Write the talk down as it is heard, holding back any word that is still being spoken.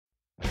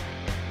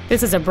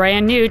This is a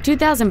brand new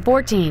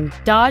 2014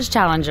 Dodge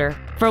Challenger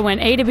for when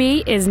A to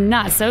B is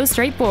not so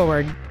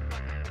straightforward.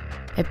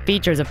 It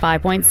features a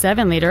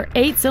 5.7-liter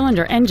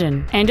 8-cylinder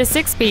engine and a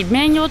 6-speed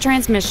manual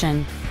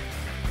transmission.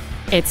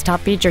 Its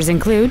top features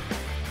include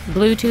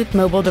Bluetooth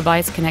mobile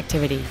device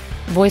connectivity,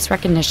 voice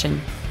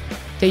recognition,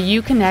 the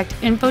Uconnect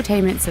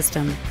infotainment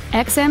system,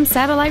 XM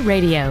satellite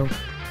radio,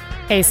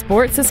 a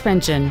sport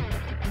suspension,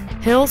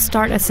 hill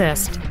start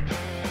assist,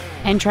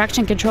 and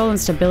traction control and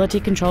stability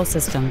control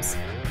systems.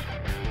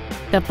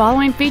 The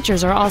following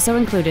features are also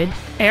included: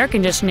 air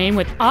conditioning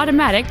with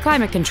automatic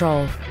climate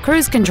control,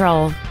 cruise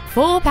control,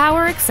 full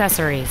power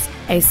accessories,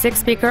 a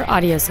 6-speaker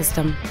audio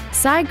system,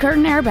 side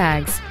curtain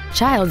airbags,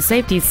 child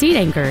safety seat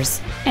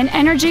anchors, an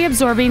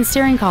energy-absorbing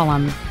steering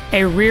column,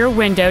 a rear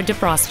window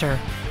defroster,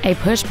 a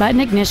push-button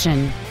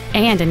ignition,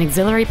 and an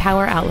auxiliary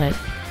power outlet.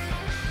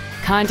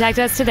 Contact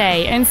us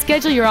today and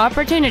schedule your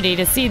opportunity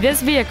to see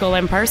this vehicle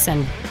in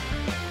person.